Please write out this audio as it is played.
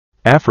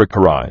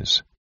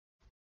AfricaRice.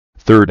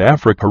 Third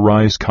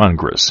AfricaRice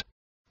Congress.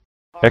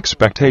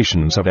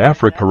 Expectations of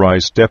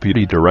AfricaRice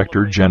Deputy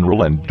Director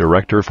General and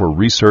Director for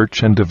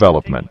Research and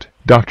Development,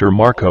 Dr.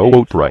 Marco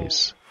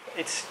Wopereis.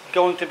 It's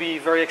going to be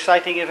a very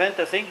exciting event,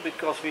 I think,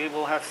 because we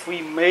will have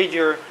three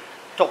major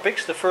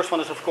topics. The first one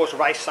is, of course,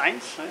 rice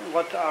science.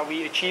 What are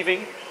we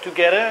achieving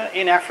together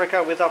in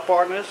Africa with our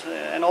partners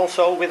and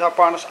also with our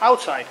partners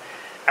outside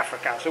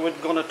Africa? So we're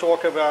going to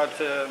talk about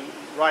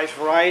rice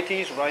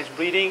varieties, rice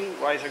breeding,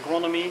 rice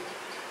agronomy,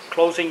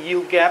 closing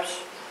yield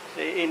gaps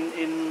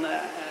in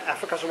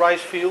Africa's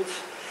rice fields,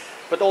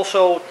 but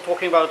also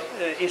talking about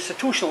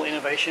institutional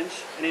innovations,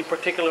 and in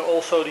particular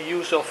also the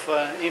use of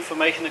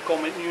information and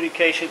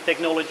communication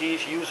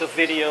technologies, use of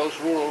videos,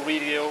 rural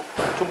radio,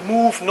 to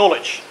move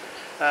knowledge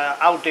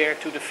out there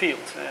to the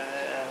field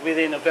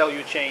within a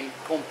value chain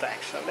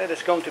context. So that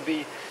is going to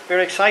be a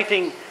very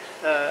exciting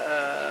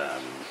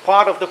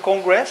part of the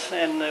Congress,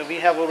 and we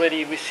have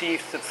already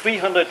received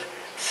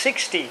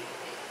 360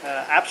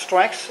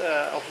 abstracts,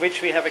 of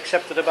which we have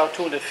accepted about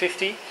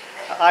 250,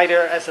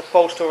 either as a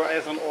poster or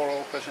as an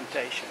oral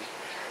presentation.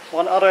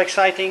 One other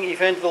exciting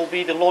event will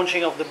be the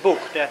launching of the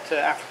book that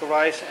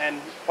AfricaRice and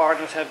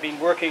partners have been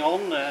working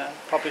on,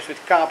 published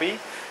with Kabi,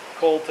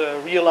 called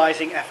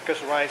Realizing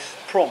Africa's Rice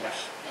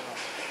Promise.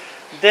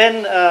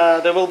 Then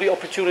there will be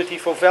opportunity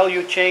for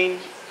value chain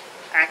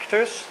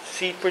actors,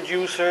 seed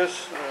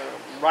producers,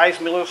 rice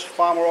millers,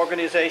 farmer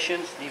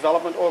organizations,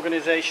 development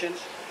organizations,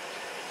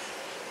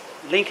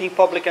 linking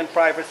public and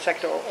private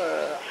sector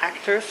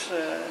actors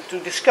to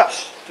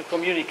discuss, to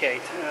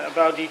communicate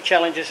about the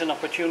challenges and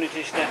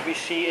opportunities that we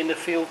see in the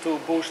field to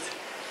boost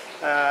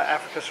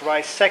Africa's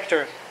rice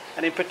sector,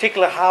 and in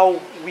particular how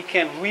we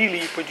can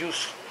really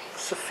produce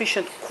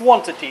sufficient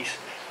quantities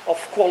of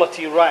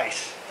quality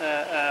rice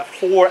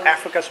for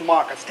Africa's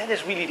markets. That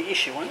is really the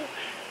issue,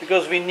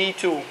 because we need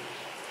to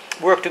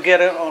work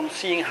together on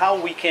seeing how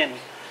we can,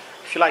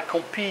 if you like,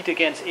 compete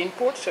against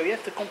imports. So you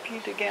have to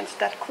compete against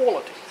that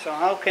quality. So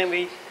how can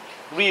we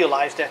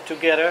realize that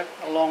together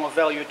along a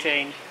value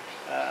chain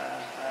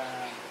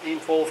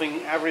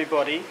involving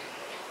everybody,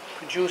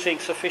 producing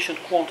sufficient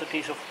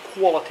quantities of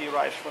quality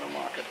rice for the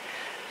market?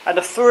 And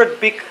the third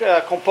big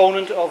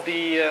component of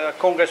the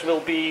Congress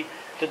will be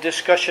the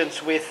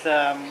discussions with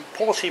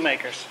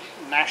policymakers,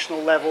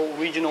 national level,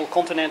 regional,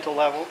 continental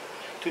level,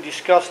 to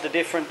discuss the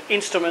different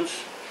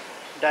instruments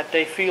that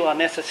they feel are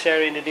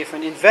necessary and the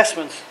different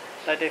investments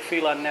that they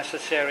feel are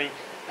necessary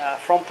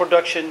from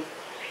production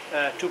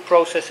to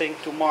processing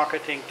to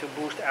marketing to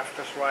boost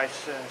Africa's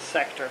rice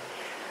sector.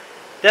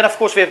 Then, of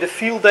course, we have the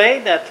field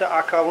day that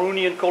our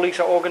Cameroonian colleagues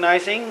are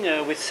organizing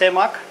with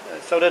CEMAC,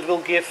 so that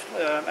will give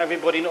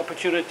everybody an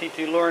opportunity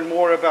to learn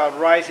more about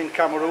rice in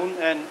Cameroon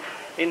and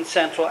in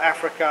Central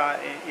Africa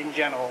in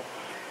general.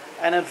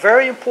 And then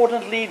very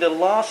importantly, the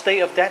last day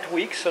of that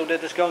week, so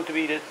that is going to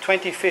be the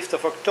 25th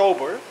of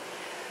October,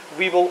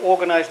 we will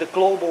organize the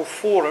global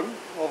forum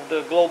of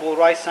the Global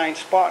Rice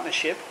Science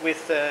Partnership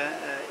with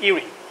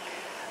IRI.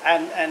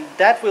 And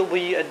that will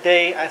be a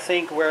day, I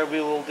think, where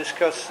we will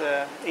discuss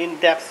in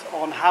depth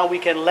on how we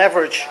can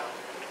leverage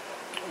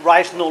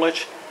rice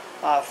knowledge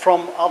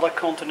from other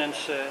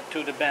continents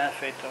to the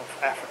benefit of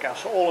Africa.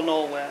 So all in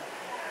all,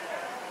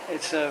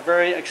 it's a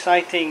very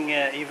exciting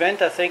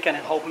event, I think, and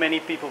I hope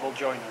many people will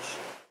join us.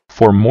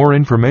 For more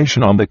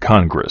information on the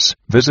Congress,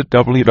 visit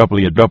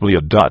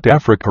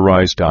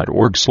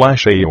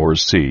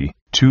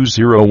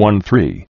www.africarice.org/AORC2013.